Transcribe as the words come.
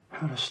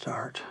How to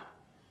start?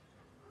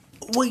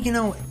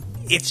 Well,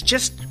 it's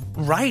just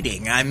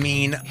writing. I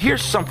mean,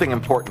 here's something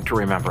important to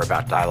remember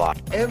about dialogue.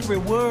 Every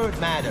word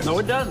matters. No,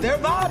 it doesn't. They're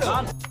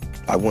vital.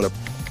 I want to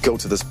go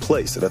to this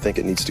place that I think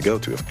it needs to go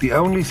to. The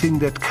only thing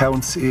that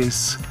counts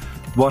is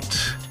what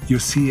you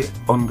see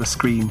on the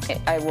screen.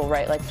 I will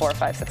write like 4 or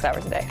 5, 6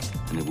 hours a day.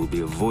 And it will be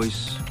a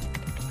voice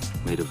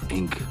made of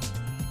ink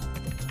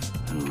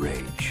and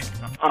rage.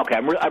 Okay,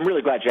 I'm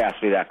really glad you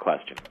asked me that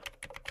question.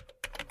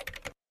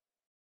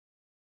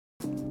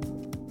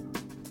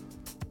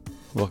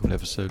 Welcome to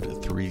episode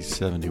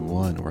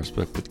 371, where I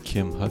spoke with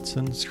Kim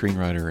Hudson,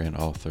 screenwriter and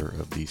author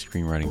of the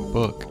screenwriting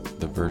book,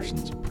 The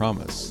Virgin's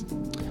Promise.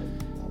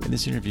 In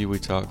this interview, we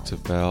talked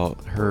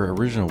about her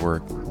original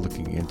work,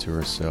 looking into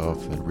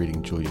herself and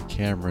reading Julia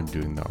Cameron,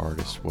 Doing the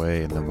Artist's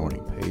Way, and The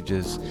Morning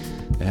Pages,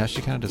 and how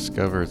she kind of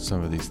discovered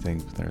some of these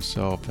things within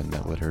herself, and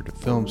that led her to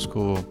film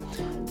school,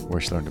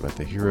 where she learned about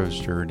the hero's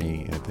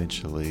journey and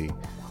eventually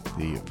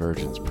The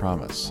Virgin's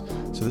Promise.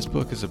 So this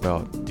book is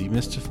about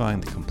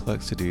demystifying the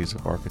complexities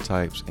of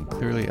archetypes and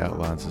clearly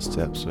outlines the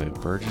steps of a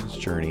virgin's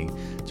journey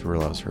to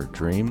realize her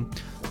dream.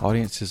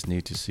 Audiences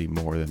need to see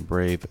more than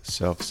brave,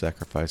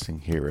 self-sacrificing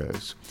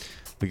heroes.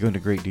 We go into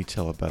great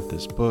detail about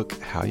this book,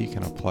 how you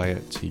can apply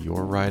it to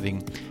your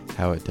writing,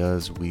 how it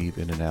does weave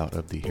in and out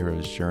of the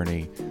hero's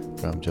journey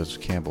from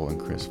Joseph Campbell and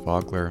Chris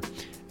Vogler,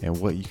 and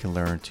what you can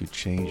learn to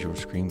change your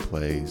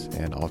screenplays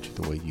and alter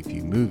the way you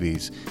view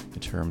movies in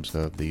terms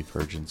of The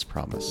Virgin's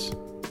Promise.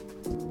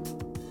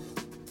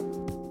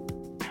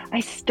 I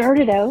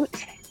started out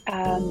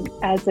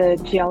as a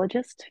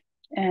geologist,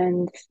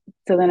 and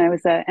so then I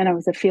was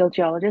a field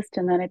geologist,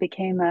 and then I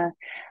became a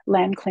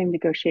land claim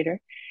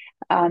negotiator.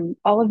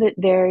 All of it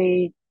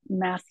very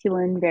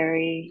masculine,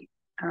 very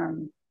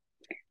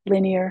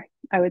linear,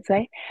 I would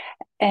say.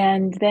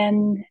 And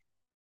then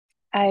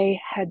I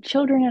had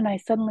children, and I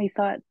suddenly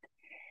thought,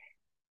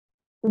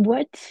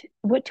 what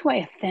do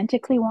I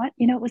authentically want?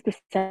 It was the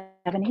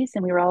 70s,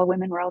 and we were all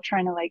women. We're all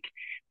trying to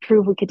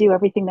prove we could do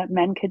everything that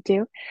men could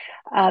do.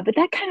 But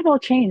that kind of all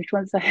changed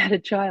once I had a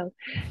child.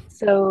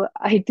 So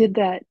I did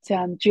that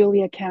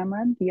Julia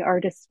Cameron, The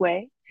Artist's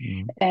Way.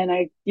 Mm-hmm.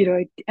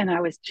 And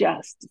I was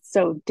just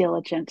so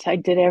diligent. I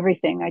did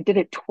everything. I did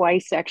it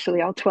twice,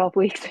 actually, all 12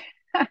 weeks.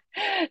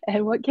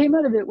 And what came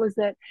out of it was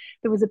that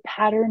there was a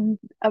pattern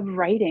of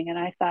writing. And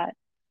I thought,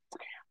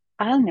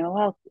 I don't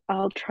know,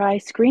 I'll try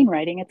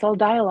screenwriting. It's all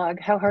dialogue.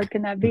 How hard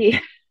can that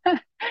be?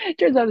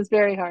 Turns out it's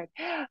very hard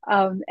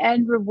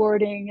and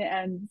rewarding.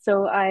 And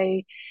so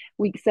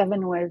week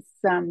 7 was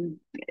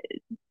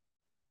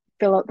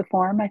fill out the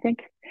form, I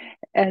think.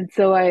 And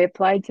so I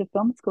applied to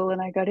film school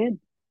and I got in.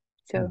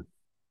 So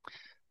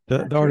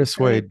the Artist's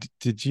Way,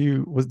 did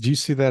you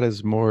see that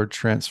as more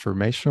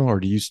transformational, or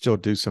do you still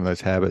do some of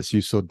those habits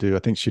you still do? I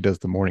think she does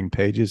the morning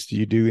pages. Do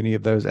you do any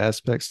of those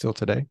aspects still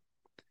today?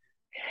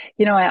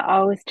 I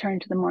always turn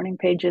to the morning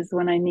pages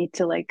when I need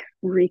to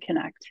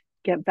reconnect,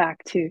 get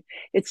back to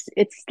it's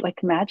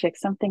like magic.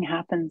 Something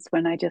happens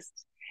when I just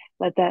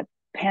let that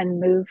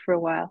pen move for a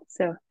while.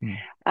 So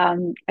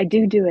I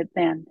do it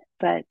then,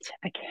 but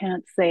I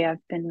can't say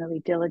I've been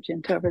really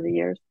diligent over the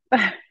years.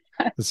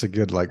 It's a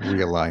good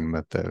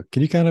realignment though.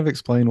 Can you kind of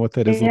explain what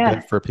that is a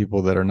bit for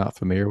people that are not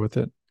familiar with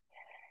it?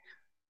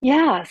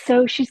 Yeah.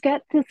 So she's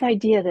got this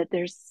idea that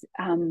there's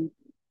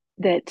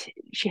that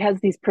she has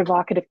these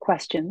provocative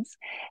questions,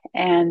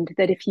 and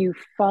that if you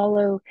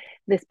follow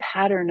this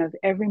pattern of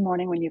every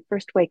morning when you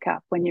first wake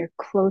up, when you're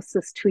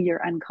closest to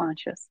your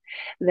unconscious,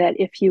 that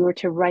if you were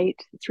to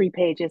write 3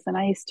 pages, and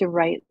I used to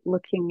write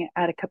looking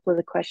at a couple of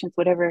the questions,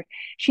 whatever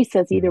she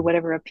says, either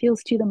whatever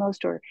appeals to you the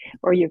most or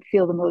you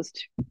feel the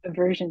most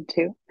aversion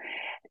to,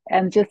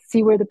 and just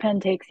see where the pen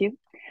takes you.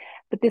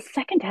 But the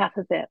second half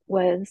of it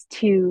was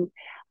to,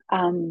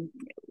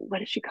 what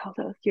does she call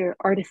those? Your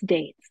artist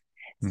dates.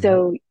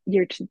 So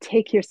you're to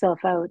take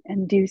yourself out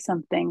and do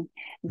something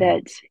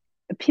that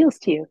appeals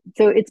to you.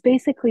 So it's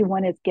basically,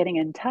 one is getting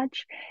in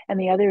touch, and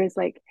the other is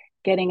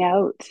getting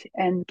out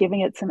and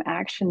giving it some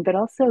action, but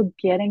also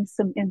getting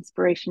some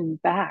inspiration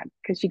back,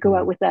 because you go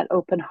out with that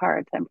open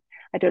heart.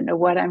 I don't know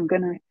what I'm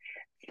going to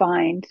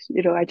find.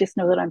 I just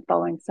know that I'm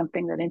following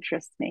something that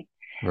interests me.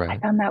 Right. I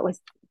found that was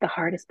the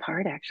hardest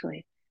part,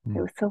 actually. It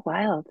was so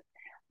wild.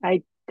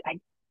 I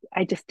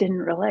just didn't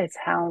realize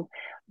how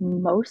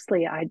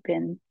mostly I'd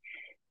been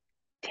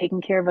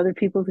taking care of other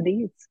people's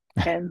needs,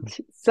 and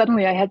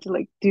suddenly I had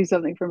to do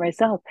something for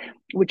myself,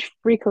 which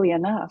freakily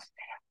enough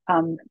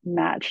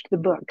matched the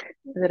book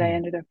that I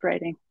ended up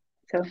writing.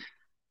 So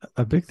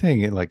a big thing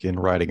in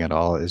writing at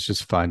all is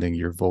just finding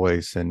your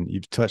voice, and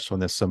you've touched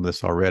on some of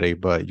this already,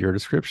 but your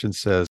description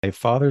says a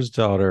father's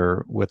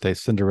daughter with a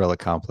Cinderella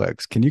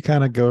complex. Can you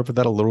kind of go over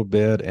that a little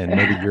bit, and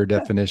maybe your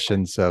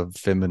definitions of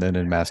feminine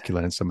and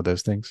masculine and some of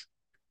those things?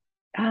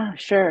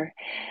 Sure.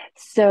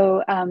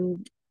 So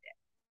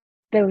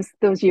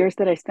those years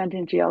that I spent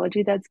in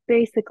geology, that's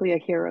basically a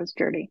hero's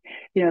journey.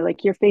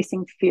 You're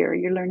facing fear,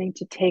 you're learning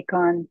to take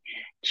on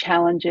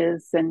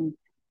challenges and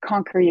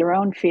conquer your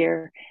own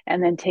fear,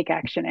 and then take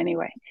action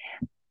anyway.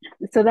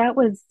 So that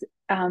was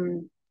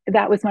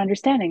that was my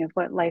understanding of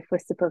what life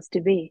was supposed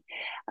to be.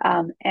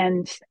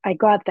 And I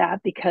got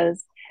that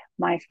because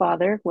my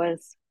father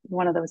was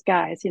one of those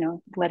guys,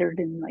 lettered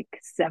in like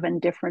 7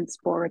 different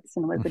sports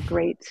and was a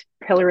great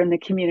pillar in the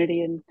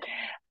community and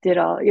did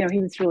all, he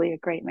was really a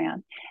great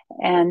man.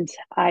 And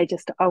I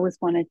just always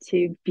wanted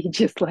to be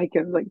just like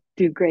him, like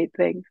do great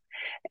things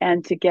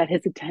and to get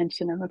his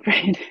attention, I'm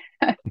afraid.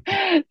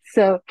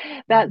 So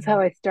that's how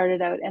I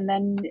started out. And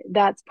then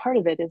that's part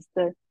of it is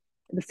the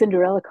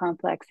Cinderella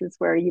complex is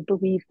where you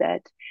believe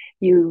that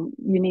you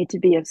need to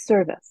be of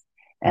service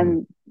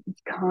and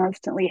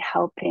constantly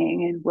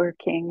helping and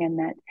working, and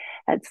that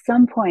at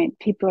some point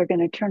people are going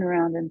to turn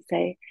around and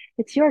say,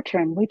 it's your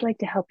turn, we'd like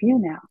to help you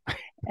now.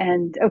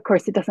 And of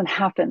course it doesn't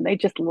happen. They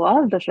just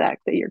love the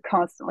fact that you're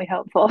constantly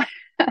helpful.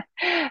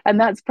 And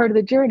that's part of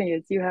the journey,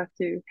 is you have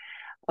to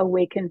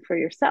awaken for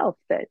yourself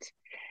that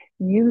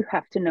you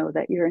have to know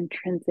that you're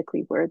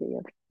intrinsically worthy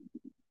of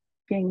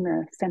being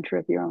the center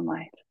of your own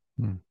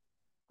life.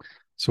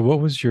 So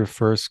what was your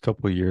first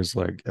couple of years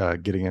like,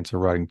 getting into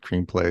writing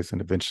screenplays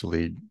and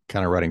eventually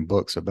kind of writing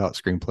books about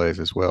screenplays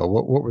as well?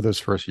 What were those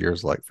first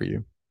years like for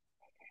you?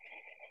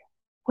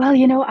 Well,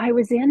 I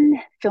was in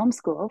film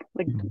school,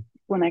 like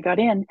when I got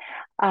in,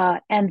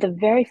 and the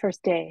very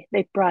first day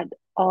they brought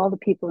all the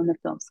people in the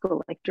film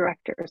school, like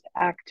directors,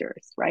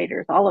 actors,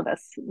 writers, all of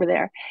us were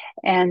there.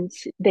 And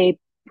they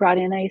brought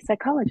in a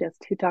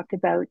psychologist who talked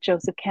about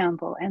Joseph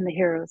Campbell and The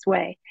Hero's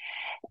Way.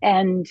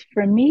 And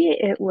for me,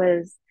 it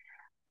was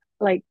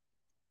like,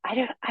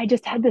 I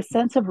just had this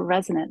sense of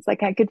resonance.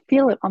 Like I could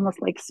feel it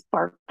almost like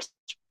sparks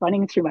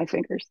running through my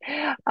fingers,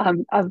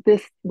 of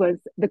this was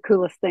the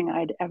coolest thing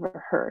I'd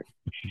ever heard.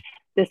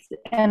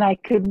 And I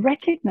could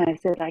recognize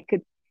it. I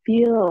could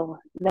feel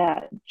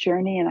that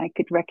journey, and I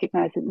could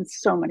recognize it in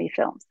so many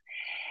films.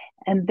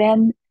 And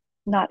then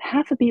not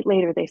half a beat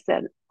later, they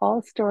said,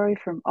 all story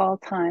from all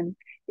time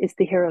is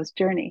the hero's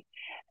journey.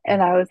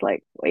 And I was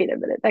like, wait a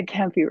minute, that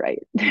can't be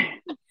right.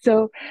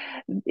 So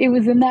it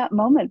was in that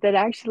moment that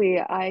actually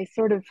I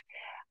sort of,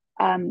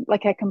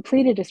 I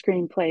completed a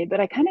screenplay, but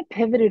I kind of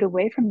pivoted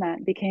away from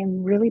that,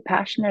 became really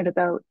passionate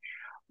about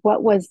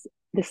what was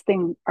this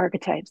thing,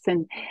 archetypes,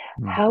 and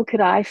how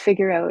could I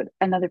figure out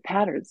another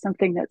pattern,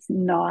 something that's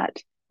not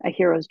a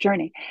hero's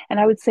journey. And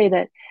I would say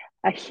that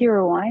a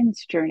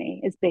heroine's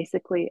journey is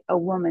basically a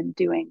woman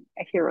doing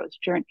a hero's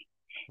journey.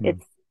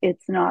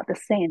 It's not the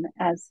same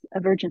as a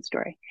virgin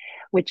story,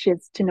 which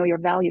is to know your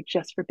value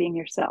just for being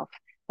yourself.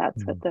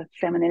 That's what the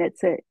feminine,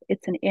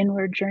 it's an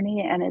inward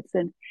journey, and it's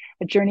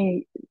a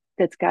journey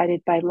that's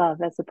guided by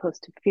love as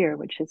opposed to fear,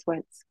 which is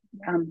what's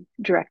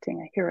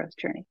directing a hero's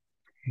journey.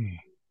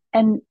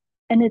 And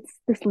it's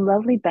this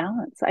lovely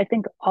balance. I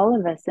think all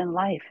of us in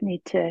life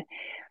need to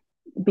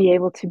be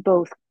able to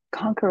both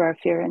conquer our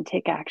fear and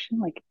take action,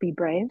 like be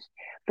brave,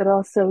 but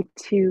also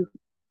to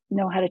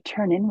know how to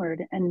turn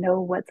inward and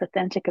know what's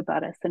authentic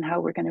about us and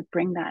how we're going to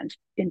bring that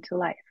into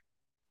life.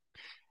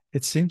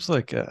 It seems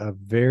like a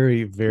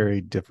very, very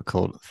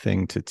difficult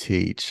thing to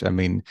teach. I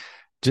mean,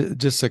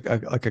 just like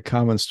a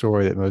common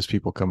story that most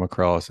people come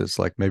across is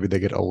like maybe they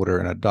get older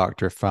and a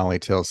doctor finally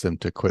tells them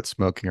to quit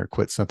smoking or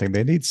quit something.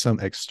 They need some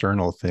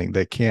external thing.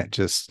 They can't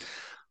just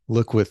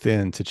look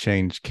within to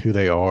change who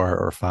they are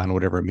or find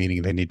whatever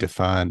meaning they need to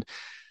find.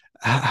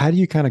 How do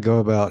you kind of go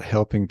about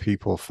helping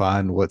people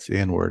find what's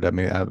inward? I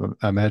mean, I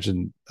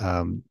imagine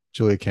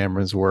Julia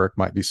Cameron's work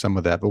might be some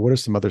of that, but what are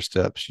some other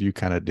steps you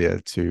kind of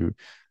did to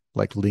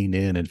like lean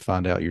in and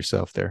find out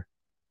yourself there?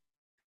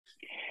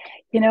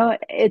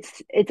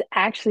 It's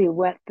actually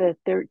what the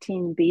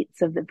 13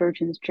 beats of the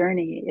Virgin's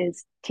journey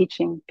is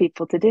teaching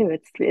people to do.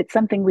 It's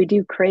something we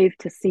do crave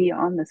to see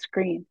on the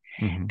screen,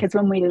 because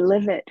when we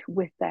live it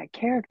with that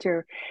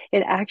character,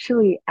 it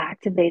actually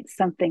activates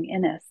something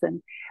in us,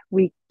 and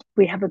we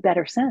have a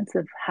better sense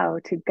of how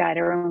to guide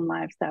our own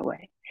lives that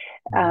way.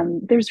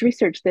 There's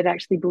research that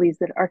actually believes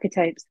that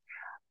archetypes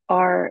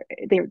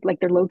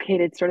they're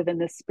located sort of in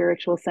the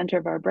spiritual center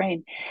of our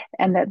brain,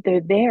 and that they're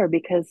there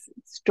because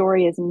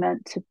story is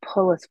meant to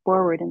pull us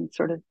forward in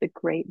sort of the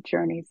great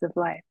journeys of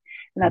life.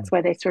 And that's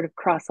why they sort of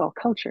cross all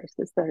cultures,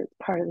 is that it's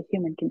part of the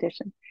human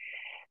condition.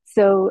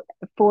 So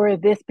for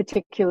this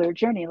particular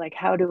journey, like,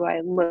 how do I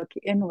look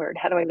inward?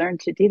 How do I learn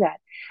to do that?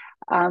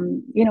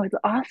 It's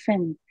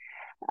often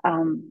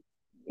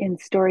in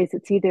stories,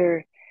 it's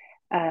either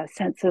a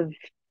sense of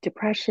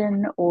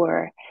depression,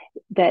 or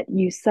that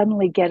you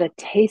suddenly get a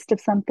taste of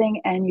something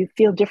and you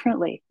feel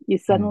differently. You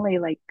suddenly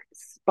like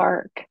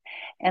spark,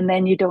 and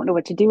then you don't know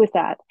what to do with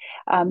that.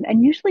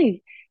 And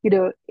usually,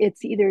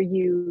 it's either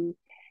you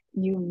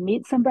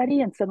meet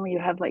somebody and suddenly you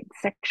have like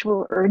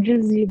sexual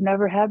urges you've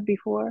never had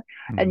before,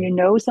 and you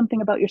know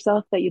something about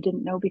yourself that you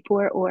didn't know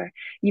before, or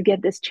you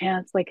get this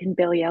chance, like in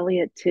Billy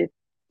Elliot, to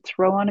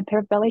throw on a pair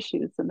of ballet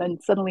shoes, and then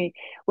suddenly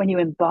when you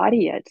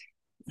embody it,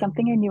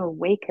 something in you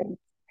awakens.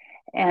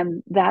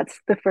 And that's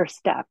the first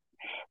step,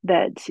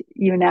 that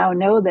you now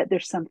know that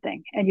there's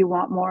something and you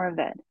want more of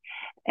it.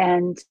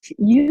 And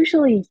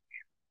usually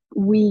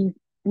we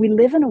we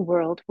live in a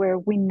world where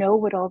we know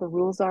what all the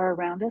rules are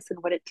around us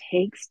and what it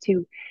takes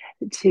to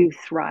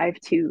thrive,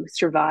 to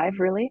survive,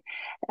 really.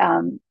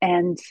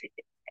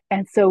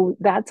 And so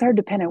that's our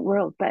dependent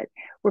world, but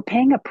we're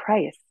paying a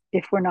price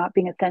if we're not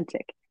being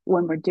authentic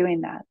when we're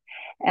doing that.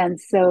 And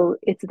so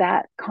it's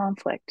that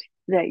conflict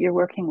that you're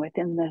working with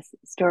in this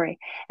story.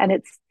 And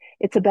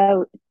it's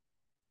about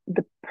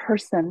the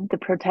person, the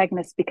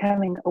protagonist,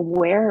 becoming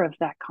aware of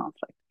that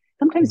conflict.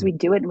 Sometimes we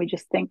do it and we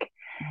just think,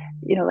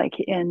 like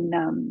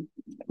in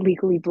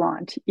Legally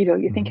Blonde,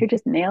 you think you're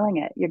just nailing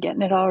it. You're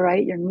getting it all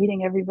right. You're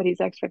meeting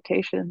everybody's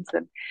expectations.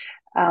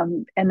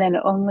 And then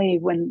only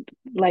when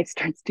life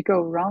starts to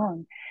go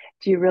wrong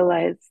do you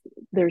realize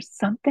there's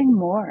something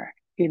more.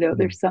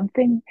 There's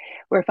something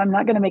where if I'm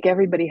not going to make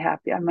everybody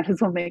happy, I might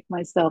as well make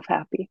myself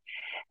happy.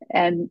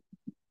 And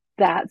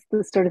that's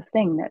the sort of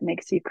thing that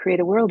makes you create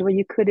a world where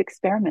you could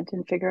experiment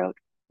and figure out,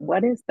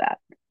 what is that?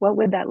 What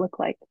would that look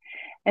like?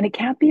 And it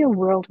can't be a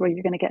world where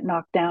you're going to get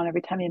knocked down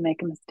every time you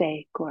make a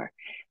mistake, or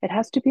it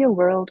has to be a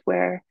world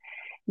where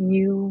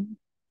you're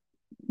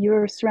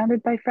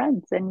surrounded by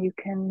friends and you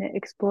can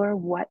explore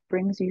what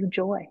brings you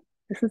joy.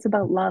 This is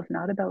about love,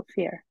 not about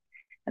fear.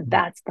 And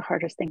that's the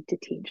hardest thing to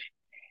teach.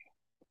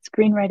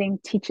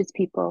 Screenwriting teaches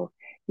people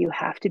you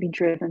have to be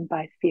driven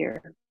by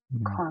fear,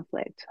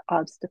 conflict,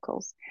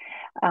 obstacles.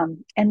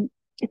 And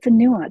it's a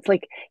nuance.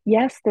 Like,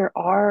 yes, there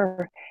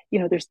are,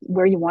 there's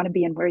where you want to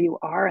be and where you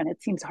are, and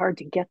it seems hard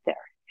to get there.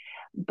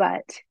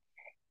 But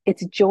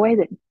it's joy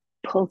that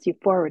pulls you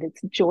forward.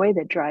 It's joy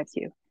that drives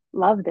you,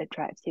 love that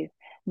drives you,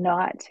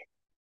 not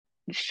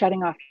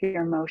shutting off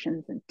your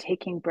emotions and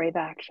taking brave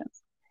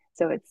actions.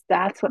 So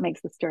that's what makes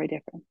the story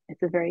different.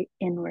 It's a very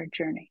inward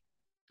journey.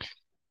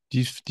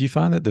 Do you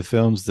find that the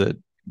films that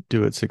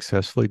do it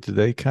successfully, do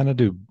they kind of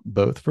do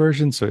both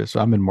versions? So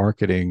I'm in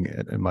marketing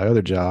in my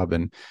other job,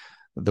 and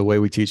the way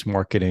we teach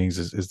marketing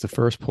is the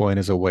first point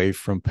is away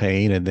from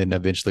pain and then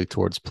eventually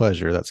towards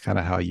pleasure. That's kind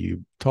of how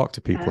you talk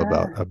to people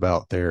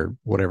about their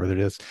whatever it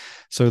is.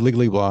 So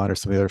Legally Blonde or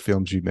some of the other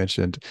films you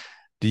mentioned,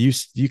 do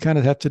you kind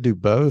of have to do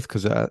both?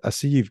 Because I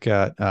see you've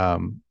got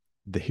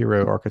the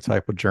hero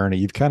archetypal journey.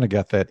 You've kind of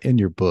got that in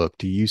your book.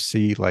 Do you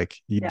see do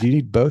you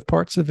need both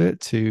parts of it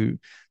to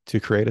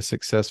create a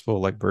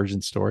successful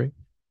Virgin story?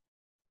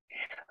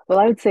 Well,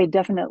 I would say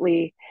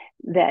definitely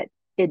that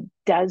it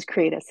does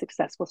create a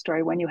successful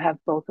story when you have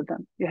both of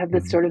them. You have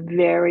this sort of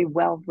very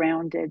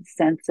well-rounded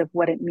sense of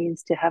what it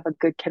means to have a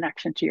good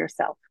connection to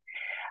yourself.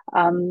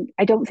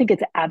 I don't think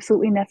it's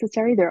absolutely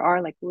necessary. There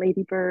are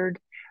Lady Bird,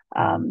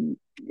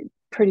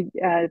 Pretty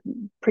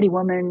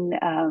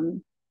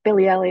Woman,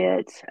 Billy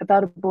Elliot,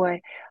 About a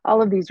Boy.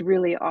 All of these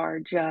really are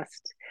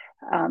just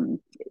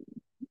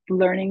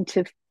learning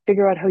to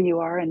figure out who you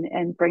are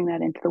and bring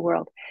that into the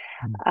world.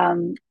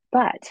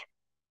 But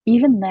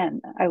even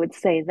then, I would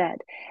say that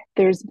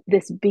there's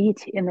this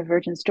beat in the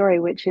Virgin story,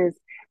 which is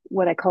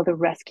what I call the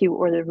rescue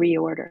or the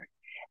reorder.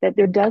 That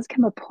there does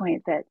come a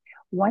point that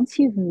once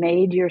you've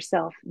made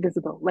yourself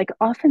visible,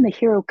 often the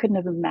hero couldn't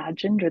have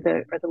imagined, or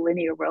the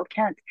linear world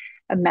can't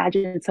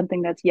imagine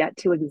something that's yet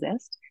to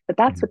exist. But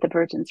that's what the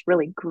Virgin's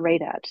really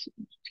great at.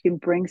 She can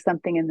bring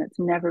something in that's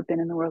never been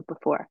in the world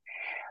before.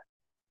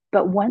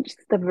 But once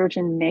the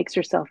Virgin makes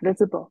herself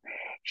visible,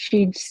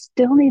 she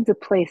still needs a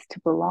place to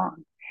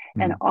belong.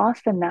 And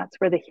often that's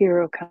where the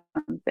hero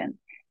comes in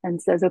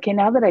and says, okay,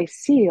 now that I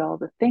see all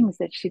the things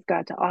that she's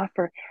got to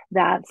offer,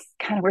 that's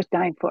kind of worth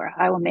dying for.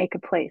 I will make a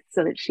place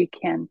so that she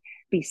can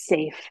be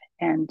safe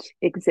and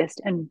exist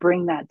and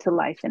bring that to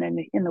life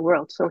in the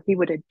world. So he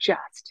would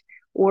adjust.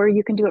 Or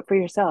you can do it for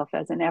yourself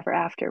as an Ever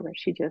After, where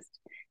she just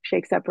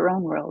shakes up her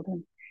own world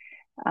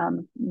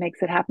and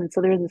makes it happen. So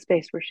there is a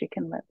space where she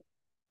can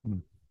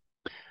live.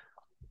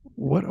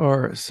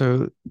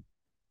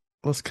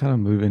 Let's kind of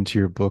move into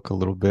your book a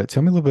little bit.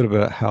 Tell me a little bit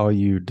about how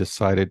you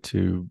decided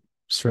to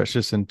stretch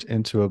this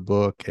into a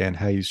book and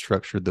how you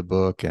structured the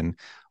book, and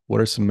what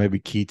are some maybe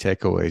key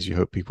takeaways you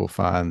hope people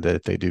find that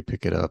if they do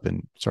pick it up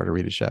and start to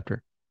read a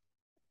chapter?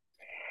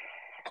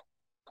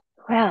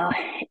 Well,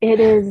 it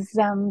is,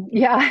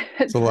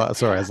 It's a lot.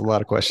 Sorry, that's a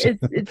lot of questions.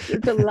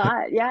 It's a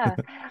lot, yeah.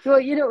 Well,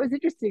 it was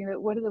interesting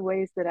that one of the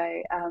ways that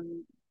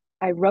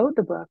I wrote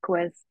the book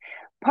was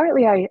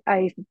partly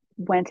I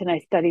went and I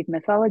studied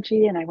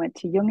mythology, and I went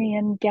to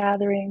Jungian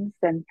gatherings,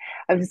 and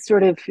I was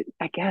sort of,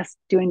 I guess,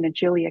 doing the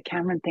Julia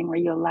Cameron thing where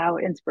you allow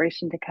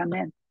inspiration to come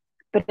in.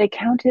 But I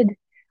counted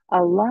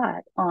a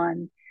lot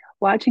on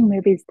watching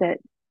movies that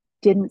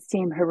didn't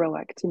seem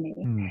heroic to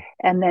me,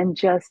 and then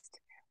just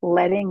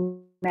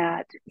letting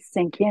that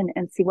sink in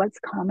and see what's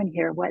common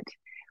here.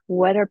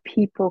 What are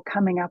people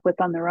coming up with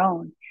on their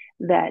own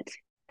that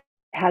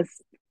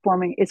is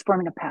forming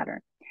a pattern?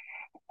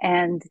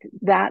 And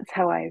that's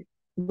how I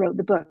wrote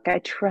the book. I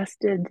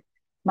trusted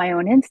my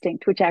own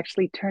instinct, which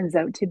actually turns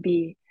out to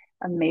be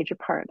a major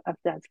part of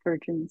that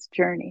Virgin's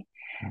journey.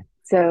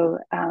 So,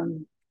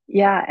 and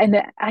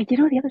the other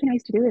thing I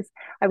used to do is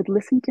I would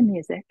listen to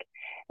music,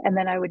 and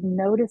then I would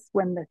notice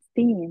when the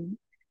theme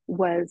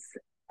was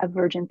a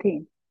Virgin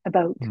theme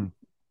about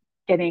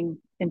getting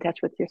in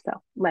touch with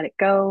yourself, let it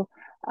go,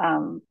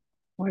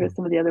 what are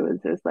some of the other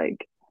ones? There's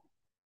like,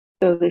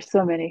 oh, there's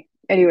so many.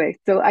 Anyway,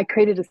 so I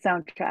created a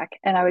soundtrack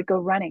and I would go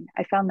running.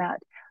 I found that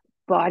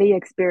body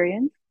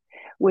experience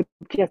would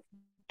just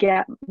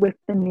get with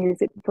the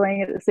music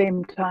playing at the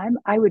same time.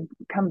 I would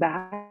come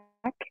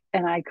back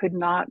and I could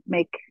not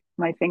make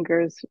my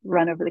fingers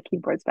run over the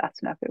keyboards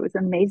fast enough. It was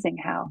amazing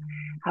how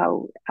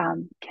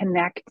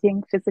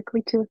connecting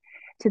physically to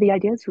the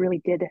ideas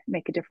really did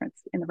make a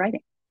difference in the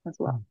writing as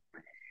well.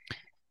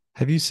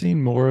 Have you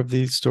seen more of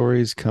these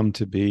stories come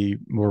to be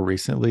more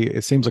recently?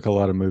 It seems like a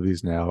lot of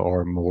movies now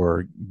are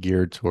more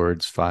geared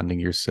towards finding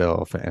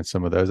yourself and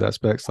some of those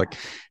aspects. Like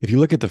if you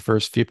look at the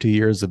first 50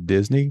 years of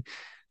Disney,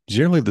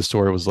 generally the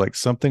story was like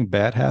something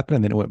bad happened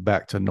and then it went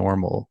back to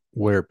normal,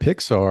 where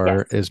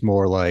Pixar is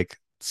more like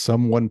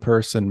some one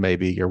person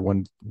maybe, or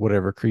one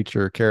whatever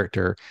creature or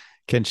character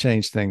can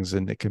change things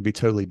and it can be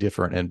totally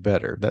different and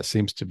better. That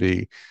seems to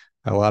be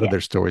a lot of their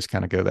stories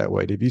kind of go that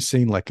way. Have you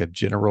seen like a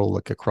general,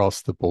 like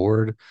across the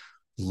board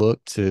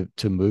look to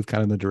move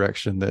kind of in the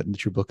direction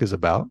that your book is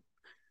about?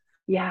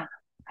 Yeah,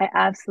 I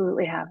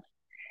absolutely have.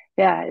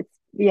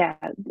 Yeah,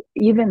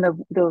 even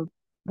the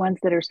ones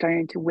that are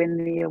starting to win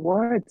the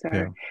awards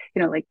are,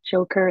 like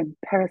Joker and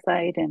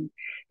Parasite and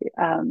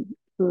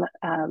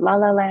La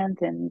La Land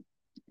and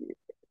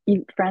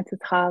Frances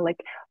Ha.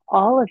 Like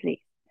all of these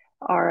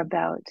are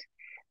about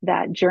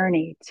that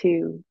journey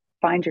to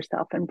find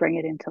yourself and bring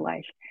it into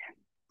life.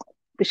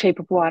 The Shape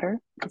of Water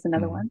is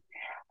another one.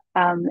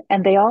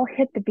 And they all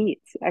hit the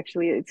beats.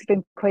 Actually, it's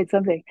been quite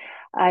something.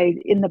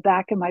 In the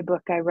back of my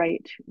book, I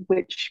write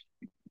which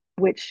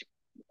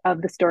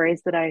of the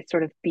stories that I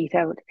sort of beat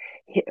out,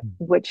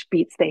 which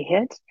beats they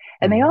hit.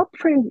 And they all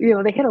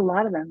they hit a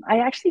lot of them. I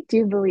actually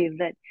do believe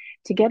that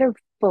to get a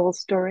full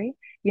story,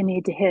 you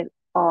need to hit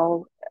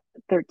all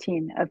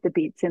 13 of the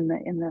beats in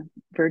the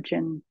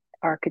Virgin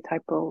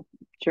archetypal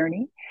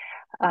journey.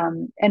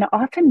 And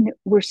often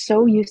we're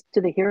so used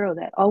to the hero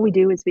that all we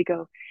do is we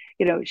go,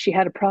 she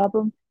had a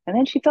problem and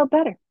then she felt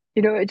better.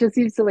 It just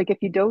seems to, like, if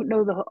you don't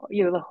know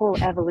the whole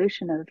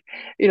evolution of,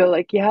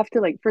 like, you have to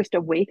like first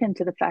awaken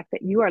to the fact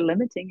that you are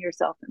limiting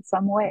yourself in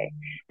some way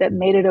that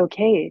made it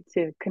okay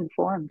to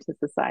conform to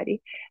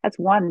society. That's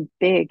one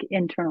big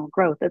internal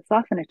growth. It's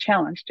often a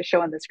challenge to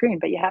show on the screen,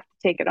 but you have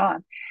to take it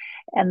on.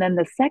 And then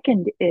the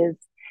second is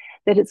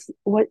that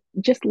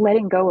just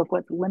letting go of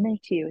what's limiting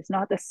to you is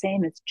not the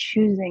same as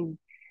choosing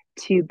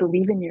to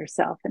believe in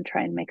yourself and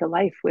try and make a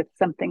life with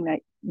something that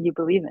you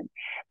believe in.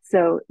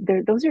 So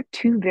those are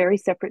two very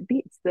separate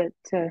beats that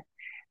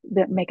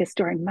make a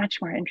story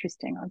much more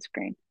interesting on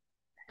screen.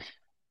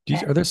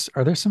 Are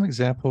there some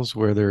examples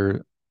where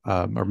there,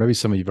 or maybe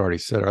some of you've already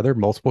said, are there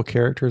multiple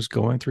characters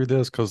going through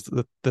this? Because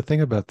the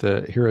thing about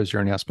the hero's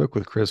journey, I spoke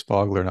with Chris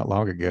Vogler not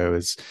long ago,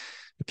 is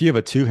if you have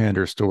a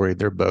two-hander story,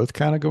 they're both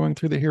kind of going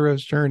through the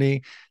hero's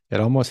journey. It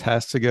almost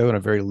has to go in a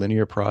very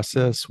linear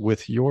process.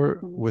 With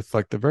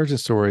like the Virgin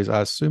stories,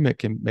 I assume it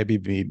can maybe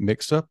be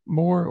mixed up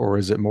more, or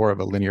is it more of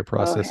a linear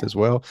process as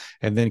well?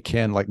 And then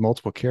can, like,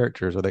 multiple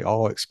characters, are they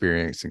all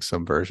experiencing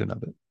some version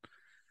of it?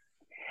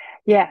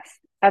 Yes,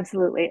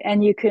 absolutely.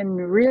 And you can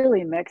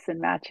really mix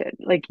and match it.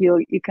 Like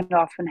you can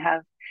often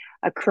have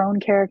a crone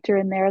character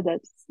in there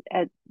that's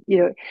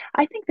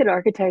I think that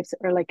archetypes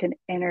are like an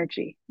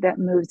energy that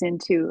moves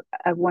into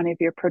one of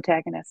your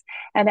protagonists,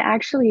 and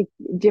actually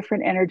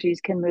different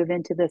energies can move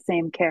into the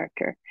same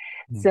character.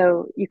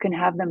 So you can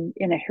have them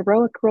in a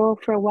heroic role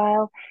for a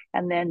while,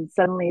 and then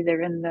suddenly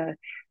they're in the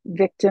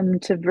victim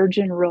to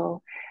virgin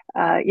role.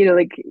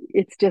 Like,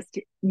 it's just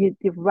the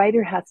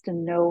writer has to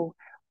know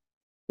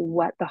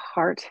what the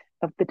heart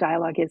of the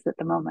dialogue is at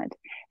the moment,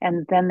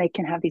 and then they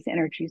can have these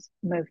energies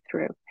move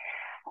through.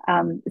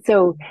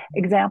 So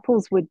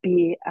examples would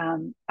be,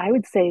 I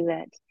would say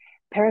that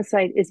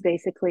Parasite is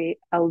basically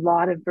a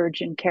lot of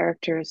virgin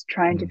characters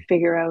trying to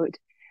figure out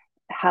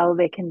how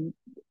they can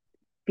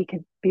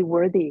be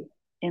worthy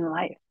in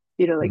life.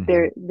 Like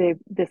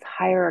this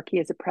hierarchy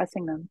is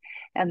oppressing them,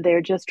 and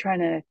they're just trying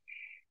to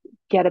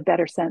get a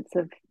better sense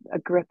of a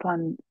grip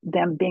on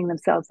them being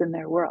themselves in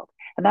their world.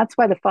 And that's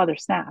why the father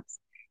snaps,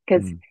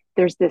 because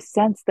there's this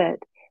sense that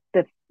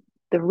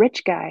the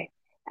rich guy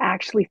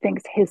actually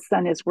thinks his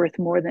son is worth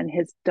more than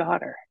his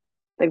daughter.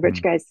 The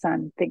rich guy's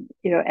son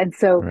and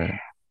so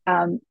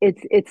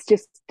it's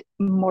just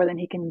more than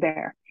he can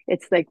bear.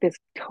 It's like this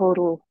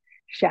total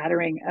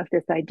shattering of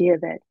this idea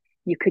that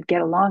you could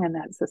get along in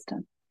that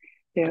system.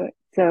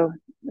 So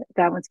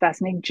that one's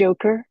fascinating.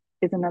 Joker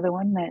is another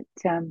one that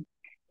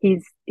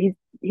he's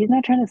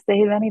not trying to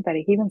save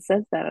anybody. He even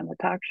says that on the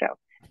talk show.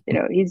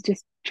 He's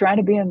just trying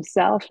to be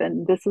himself,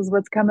 and this is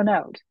what's coming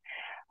out.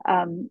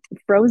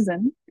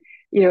 Frozen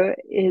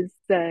is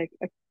a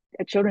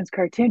children's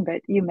cartoon,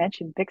 but you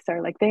mentioned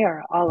Pixar, like they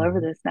are all over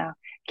this now.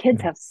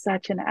 Kids have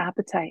such an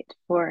appetite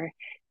for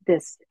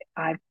this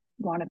I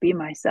want to be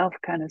myself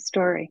kind of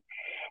story.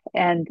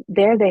 And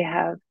there they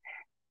have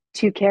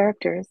two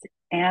characters.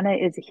 Anna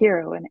is a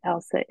hero and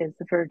Elsa is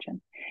a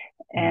virgin.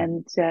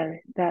 And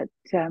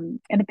and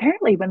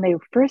apparently when they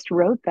first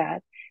wrote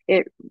that,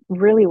 it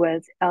really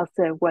was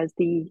Elsa was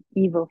the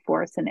evil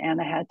force and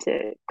Anna had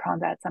to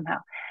combat somehow.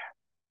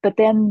 But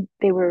then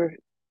they were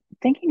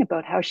thinking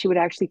about how she would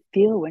actually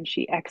feel when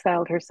she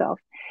exiled herself,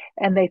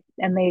 and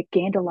they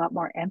gained a lot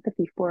more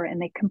empathy for her,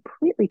 and they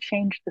completely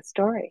changed the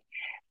story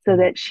so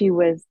that she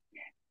was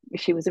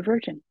a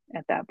virgin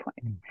at that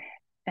point.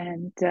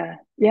 And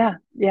yeah,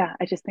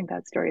 I just think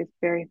that story is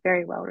very,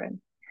 very well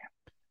written.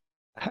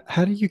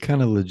 How do you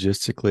kind of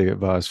logistically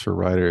advise for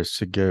writers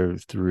to go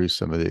through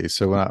some of these?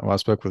 So when I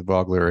spoke with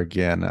Vogler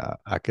again,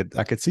 I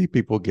could see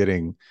people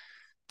getting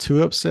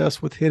too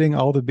obsessed with hitting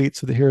all the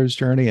beats of the hero's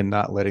journey and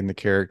not letting the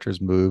characters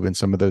move and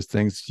some of those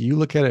things. Do you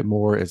look at it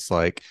more as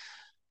like,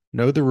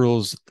 know the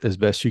rules as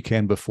best you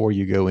can before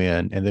you go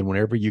in, and then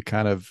whenever you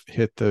kind of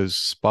hit those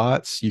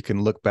spots, you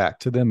can look back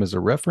to them as a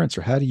reference?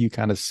 Or how do you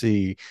kind of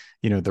see,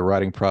 the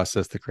writing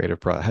process, the creative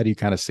process? How do you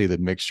kind of see the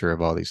mixture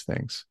of all these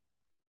things?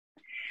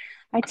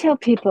 I tell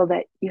people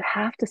that you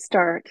have to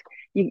start,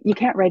 you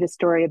can't write a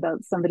story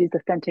about somebody's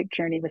authentic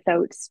journey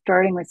without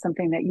starting with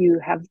something that you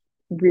have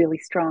really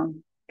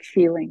strong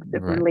feelings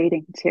of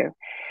relating to.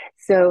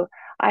 So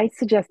I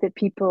suggest that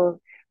people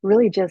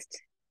really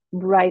just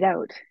write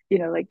out,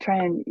 like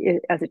try and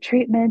as a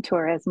treatment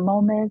or as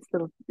moments,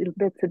 little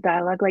bits of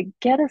dialogue, like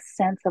get a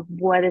sense of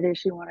what it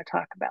is you want to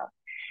talk about.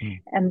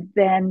 And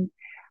then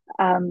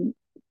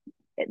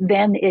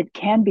it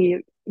can be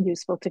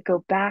useful to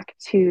go back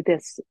to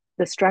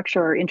the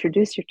structure or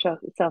introduce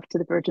yourself to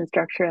the virgin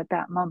structure at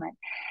that moment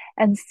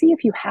and see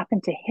if you happen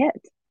to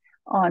hit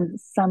on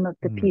some of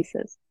the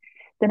pieces.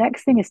 The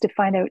next thing is to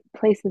find out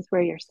places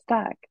where you're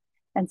stuck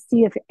and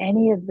see if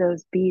any of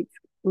those beats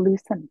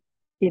loosen,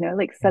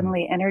 like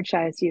suddenly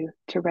energize you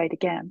to write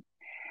again.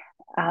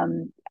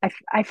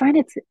 I find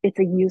it's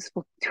a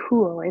useful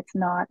tool. It's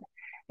not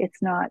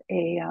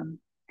a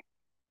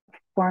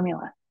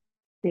formula.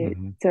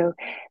 So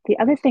the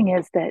other thing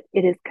is that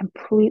it is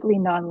completely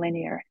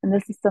nonlinear, and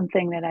this is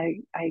something that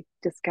I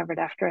discovered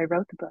after I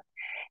wrote the book.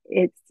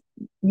 It's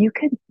you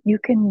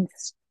can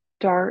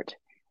start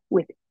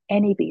with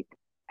any beat,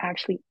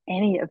 actually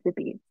any of the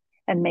beats,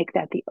 and make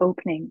that the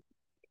opening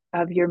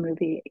of your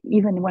movie,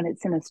 even when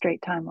it's in a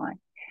straight timeline.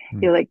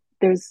 Like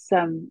there's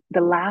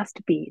the last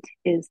beat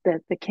is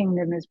that the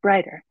kingdom is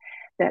brighter,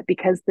 that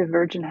because the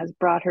virgin has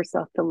brought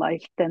herself to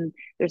life, then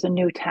there's a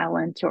new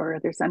talent or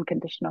there's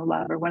unconditional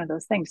love or one of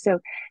those things. So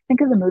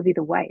think of the movie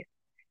The Wife.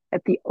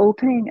 At the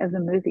opening of the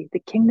movie, the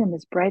kingdom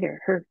is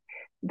brighter.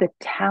 The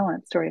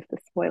talent, sorry if the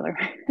spoiler,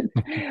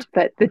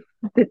 but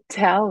the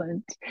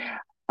talent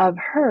of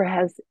her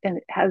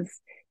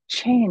has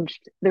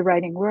changed the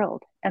writing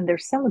world, and they're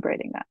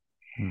celebrating that.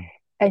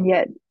 And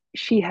yet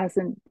she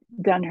hasn't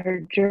done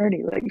her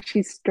journey. Like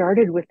she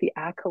started with the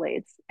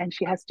accolades, and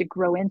she has to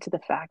grow into the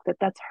fact that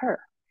that's her,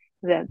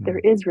 that there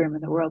is room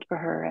in the world for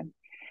her.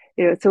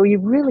 And so you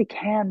really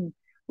can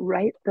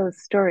write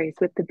those stories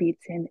with the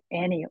beats in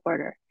any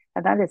order,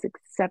 and that is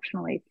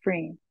exceptionally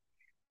freeing.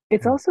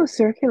 It's also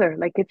circular.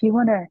 Like if you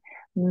want to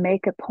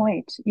make a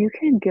point, you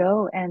can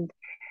go and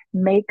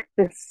make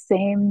the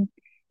same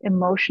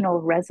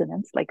emotional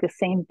resonance, like the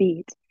same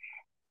beat,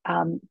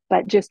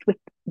 but just with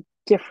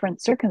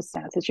different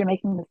circumstances. You're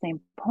making the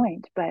same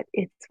point, but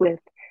it's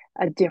with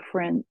a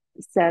different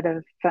set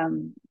of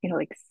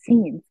like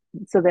scenes,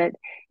 so that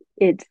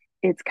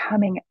it's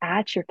coming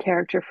at your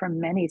character from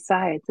many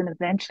sides, and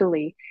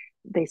eventually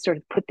they sort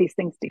of put these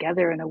things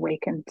together and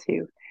awaken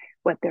to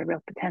what their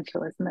real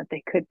potential is, and that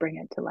they could bring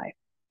it to life.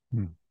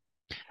 Are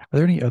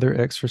there any other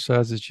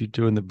exercises you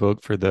do in the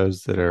book for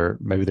those that are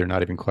maybe they're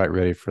not even quite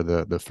ready for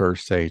the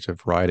first stage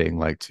of writing,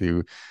 like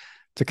to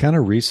kind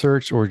of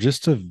research or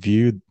just to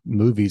view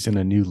movies in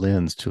a new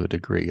lens to a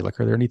degree? Like,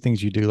 are there any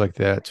things you do like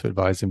that to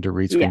advise them to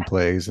read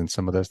screenplays and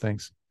some of those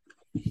things?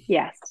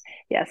 Yes.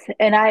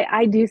 And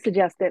I do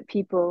suggest that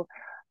people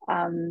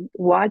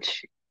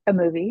watch a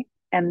movie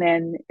and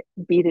then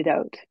beat it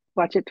out,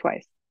 watch it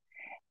twice.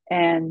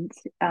 And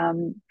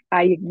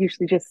I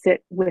usually just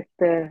sit with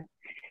the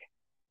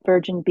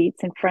virgin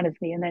beats in front of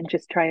me and then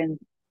just try and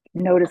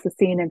notice the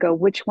scene and go,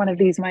 which one of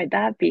these might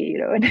that be?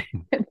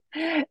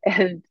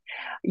 And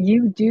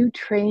you do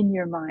train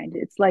your mind.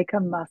 It's like a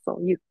muscle.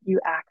 You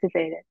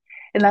activate it.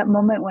 In that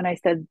moment when I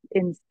said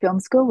in film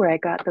school where I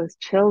got those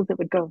chills that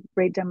would go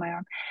right down my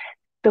arm,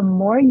 the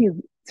more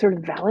you sort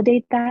of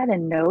validate that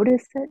and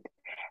notice it,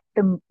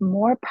 the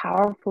more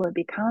powerful it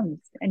becomes,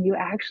 and you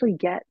actually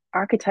get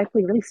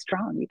archetypally really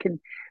strong. You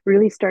can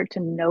really start to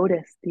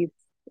notice these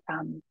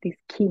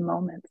key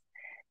moments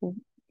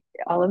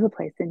all over the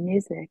place in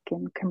music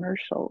and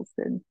commercials,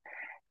 and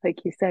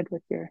like you said,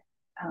 with your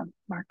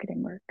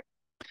marketing work.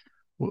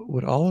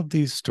 Would all of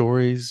these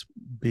stories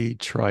be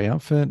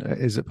triumphant?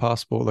 Is it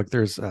possible? Like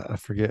there's, I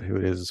forget who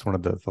it is. It's one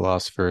of the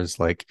philosophers.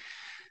 Like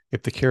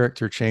if the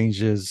character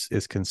changes,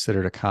 is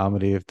considered a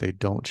comedy. If they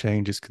don't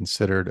change, is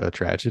considered a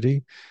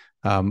tragedy.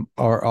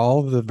 Are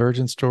all the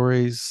virgin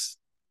stories,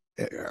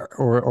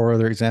 or are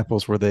there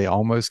examples where they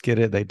almost get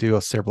it? They do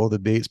several of the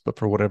beats, but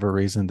for whatever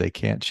reason, they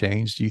can't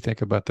change. Do you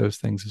think about those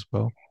things as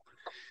well?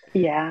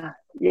 Yeah,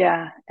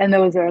 Yeah, and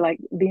those are like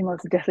the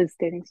most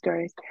devastating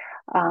stories.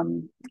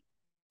 Um,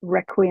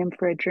 Requiem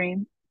for a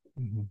Dream,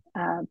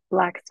 Mhm.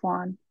 Black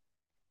Swan.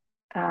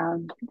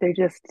 They're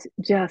just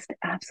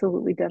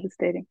absolutely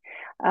devastating,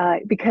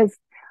 because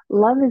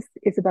love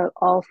is about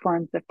all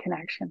forms of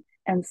connection,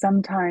 and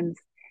sometimes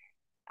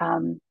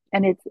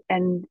it's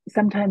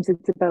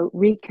about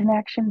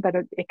reconnection, but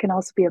it can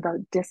also be about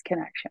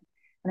disconnection.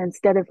 And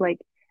instead of like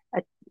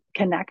a,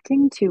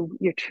 connecting to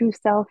your true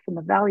self and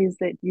the values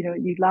that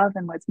you love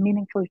and what's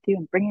meaningful to you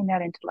and bringing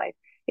that into life,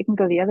 it can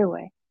go the other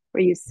way,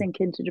 where you sink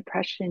into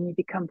depression, you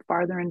become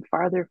farther and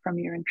farther from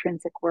your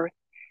intrinsic worth,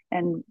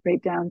 and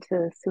right down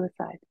to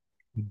suicide.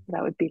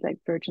 That would be like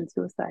virgin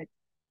suicide.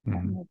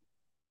 Mhm.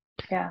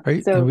 Yeah.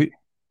 Right. And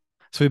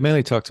So we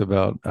mainly talked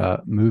about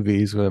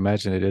movies. I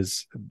imagine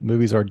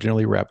movies are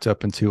generally wrapped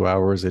up in 2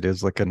 hours. It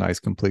is like a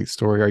nice complete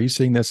story. Are you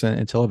seeing this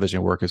in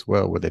television work as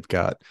well, where they've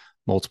got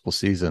multiple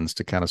seasons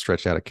to kind of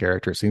stretch out a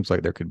character? It seems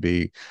like there could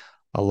be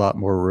a lot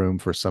more room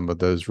for some of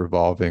those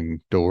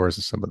revolving doors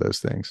and some of those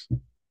things.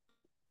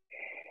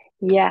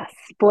 yes,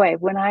 boy,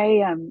 when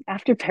I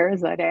after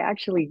Parasite, I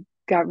actually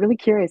got really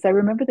curious. I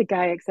remember the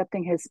guy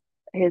accepting his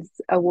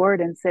award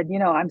and said,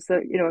 I'm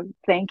so,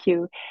 thank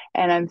you.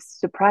 And I'm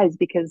surprised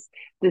because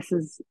this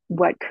is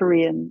what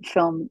Korean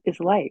film is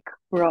like.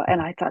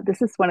 And I thought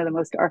this is one of the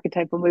most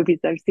archetypal movies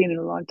I've seen in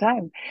a long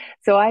time.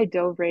 So I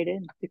dove right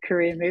into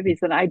Korean movies,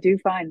 and I do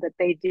find that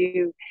they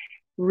do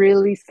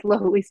really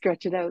slowly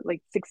stretch it out,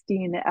 like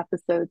 16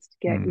 episodes to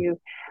get Mm. you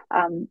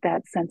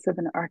that sense of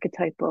an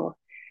archetypal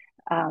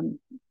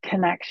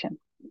connection,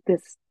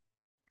 this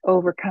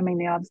overcoming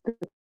the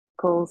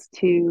obstacles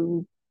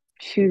to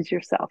choose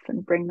yourself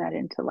and bring that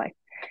into life.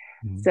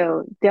 Mm.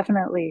 So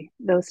definitely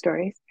those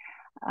stories.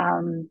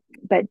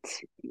 But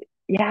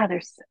yeah,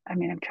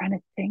 I'm trying to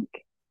think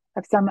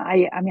of some.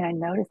 I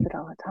notice it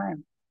all the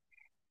time.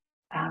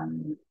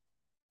 Um,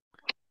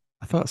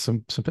 I thought I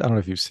don't know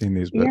if you've seen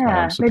these, but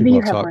yeah, some maybe people you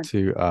I've have talked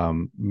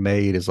one. to,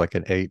 Made is like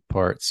an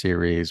 8-part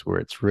series where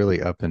it's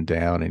really up and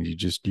down, and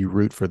you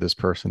root for this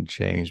person to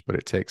change, but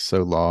it takes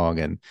so long.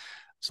 And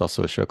it's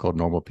also a show called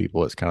Normal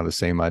People. It's kind of the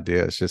same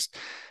idea. It's just,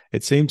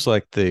 it seems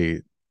like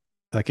these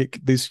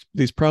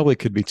probably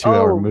could be 2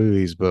 hour Oh,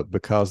 movies, but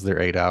because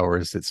they're 8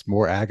 hours, it's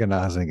more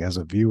agonizing as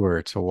a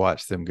viewer to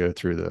watch them go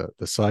through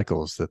the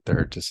cycles that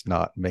they're just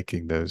not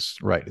making those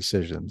right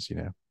decisions, you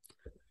know.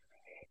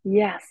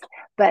 yes.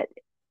 But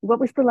what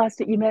was the last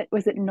that you met?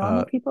 Was it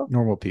Normal People?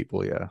 Normal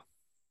People, yeah.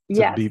 It's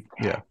a Yes, deep,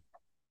 yeah.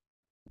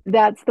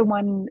 that's the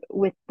one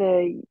with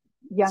the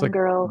It's young like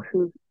girl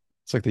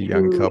it's like the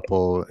young who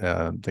couple.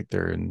 I think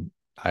they're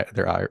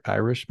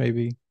Irish,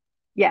 maybe.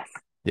 yes,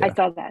 I Yeah,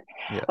 saw that.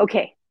 yeah,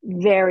 Okay,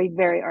 very,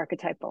 very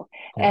archetypal.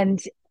 yeah. And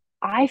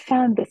I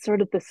found that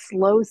sort of the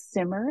slow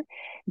simmer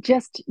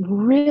just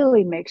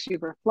really makes you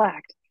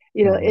reflect.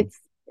 Hmm. It's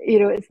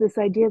this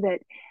idea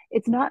that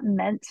it's not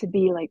meant to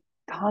be like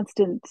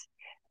constant,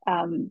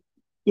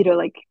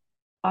 like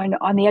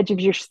on the edge of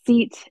your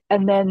seat,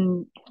 and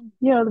then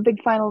the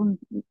big final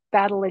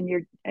battle, and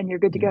you're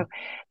good to Yeah,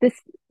 go.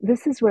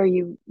 This is where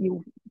you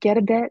get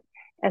a bit,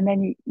 and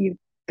then you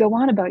go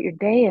on about your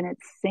day, and it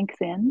sinks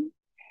in,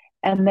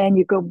 and then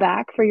you go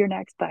back for your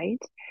next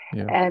bite.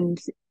 yeah. And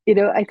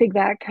I think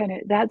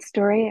that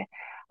story,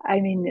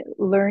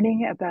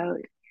 learning about,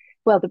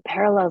 well, the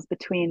parallels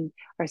between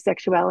our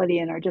sexuality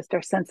and our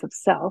sense of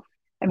self.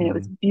 It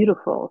was Hmm.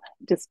 beautiful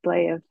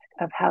display of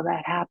how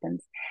that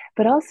happens.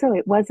 But also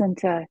it wasn't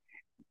so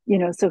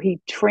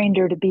he trained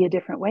her to be a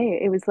different way.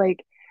 It was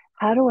like,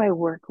 how do I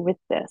work with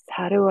this?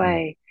 How do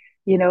I,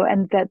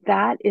 and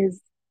that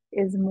is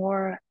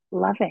more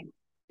loving.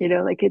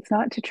 Like, it's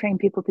not to train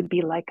people to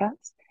be like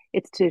us.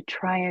 It's to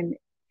try and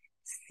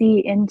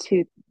see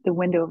into the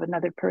window of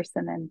another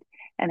person,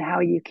 and how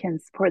you can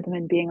support them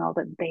in being all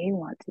that they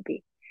want to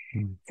be.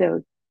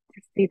 So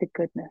to see the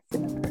goodness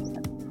in a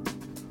person.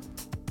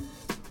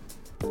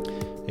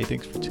 Hey,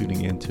 thanks for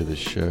tuning in to the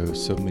show.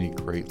 So many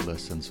great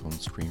lessons on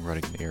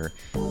screenwriting and air.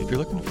 If you're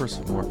looking for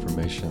some more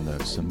information, though,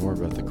 some more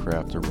about the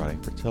craft of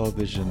writing for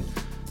television,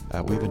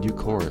 we have a new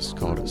course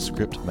called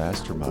Script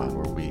Mastermind,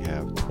 where we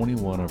have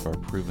 21 of our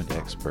proven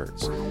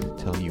experts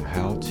telling you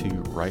how to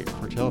write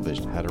for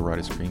television, how to write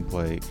a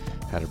screenplay,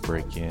 how to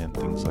break in,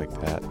 things like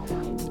that.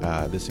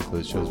 This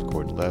includes Joseph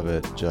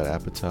Gordon-Levitt, Judd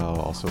Apatow,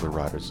 also the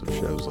writers of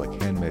shows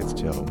like Handmaid's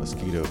Tale,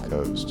 Mosquito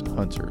Coast,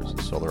 Hunters,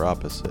 Solar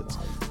Opposites,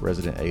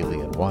 Resident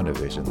Alien,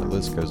 WandaVision. The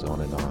list goes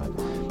on and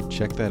on.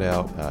 Check that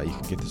out. You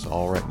can get this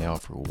all right now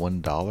for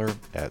 $1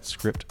 at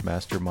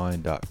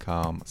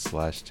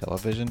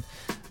scriptmastermind.com/television.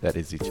 That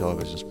is the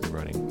television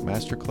screenwriting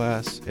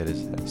masterclass. It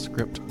is at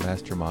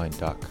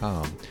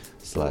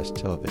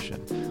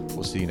scriptmastermind.com/television.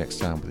 We'll see you next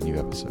time with a new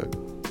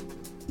episode.